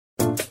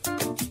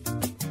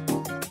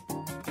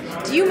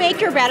Do you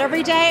make your bed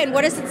every day, and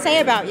what does it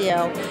say about you?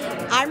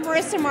 I'm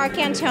Marisa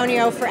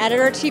Marcantonio for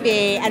Editor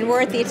TV, and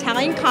we're at the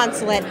Italian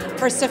Consulate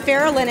for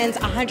Safira Linen's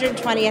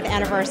 120th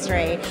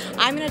anniversary.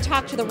 I'm going to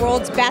talk to the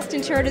world's best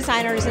interior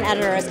designers and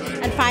editors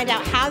and find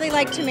out how they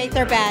like to make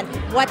their bed,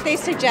 what they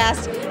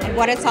suggest, and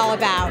what it's all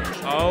about.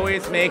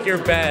 Always make your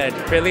bed.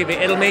 Believe me,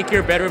 it'll make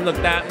your bedroom look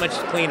that much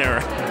cleaner.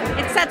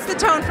 It sets the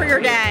tone for your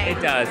day.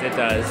 It does, it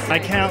does. I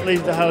can't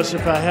leave the house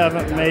if I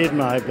haven't made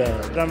my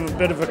bed. I'm a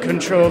bit of a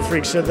control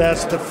freak, so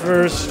that's the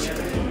first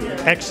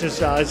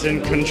exercise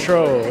in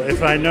control.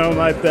 If I know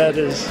my bed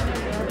is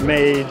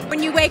made.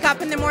 When you wake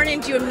up in the morning,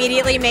 do you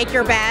immediately make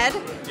your bed?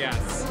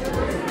 Yes,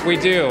 we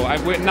do.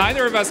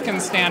 Neither of us can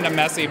stand a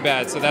messy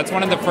bed, so that's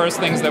one of the first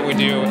things that we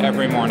do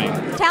every morning.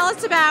 Tell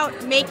us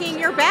about making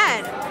your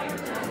bed.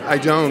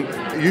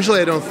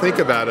 Usually I don't think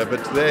about it,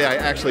 but today I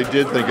actually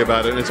did think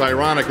about it. And it's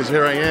ironic because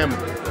here I am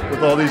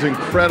with all these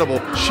incredible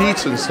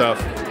sheets and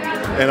stuff,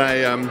 and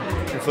I'm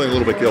feeling a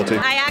little bit guilty.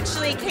 I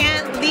actually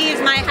can't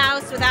leave my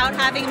house without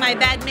having my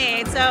bed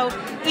made. So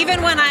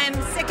even when I'm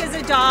sick as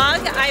a dog,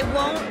 I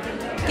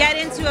won't get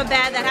into a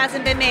bed that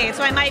hasn't been made.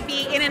 So I might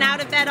be in and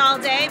out of bed all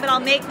day, but I'll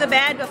make the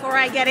bed before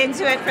I get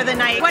into it for the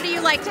night. What do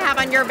you like to have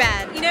on your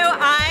bed? You know,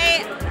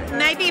 I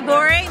might be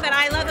boring, but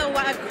I love a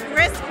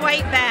crisp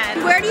white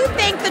bed. Where do you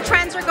think the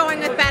trends are going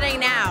with bedding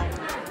now?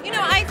 You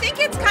know, I think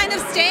it's kind of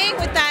staying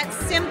with that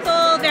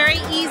simple, very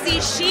easy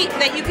sheet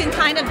that you can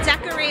kind of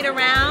decorate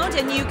around,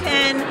 and you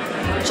can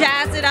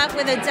jazz it up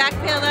with a deck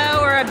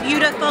pillow or a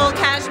beautiful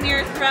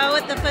cashmere throw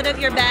at the foot of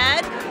your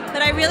bed.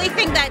 But I really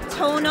think that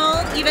tonal,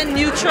 even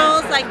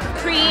neutrals like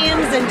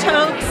creams and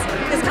taupes,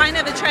 is kind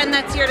of a trend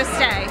that's here to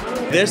stay.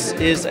 This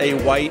is a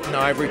white and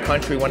ivory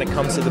country when it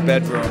comes to the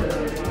bedroom.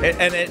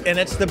 And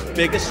it's the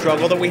biggest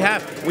struggle that we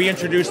have. We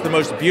introduce the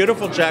most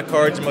beautiful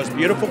jacquards, the most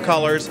beautiful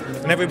colors,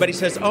 and everybody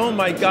says, oh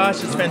my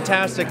gosh, it's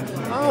fantastic.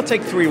 I'll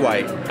take 3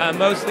 white.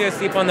 Mostly I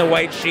sleep on the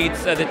white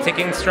sheets. The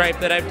ticking stripe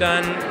that I've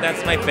done,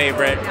 that's my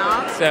favorite.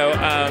 So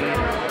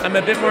I'm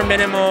a bit more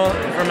minimal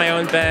for my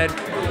own bed.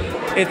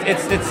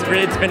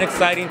 It's been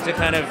exciting to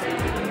kind of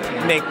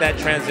make that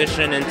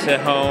transition into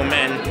home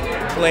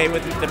and play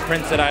with the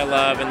prints that I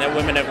love and that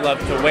women have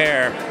loved to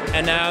wear.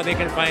 And now they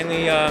can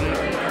finally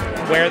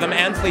wear them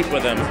and sleep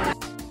with them.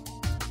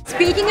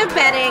 Speaking of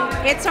bedding,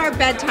 it's our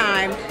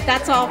bedtime.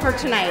 That's all for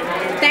tonight.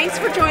 Thanks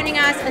for joining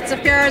us at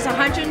Safira's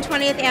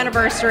 120th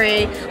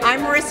anniversary.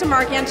 I'm Marisa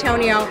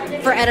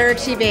Marcantonio for Editor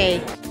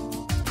TV.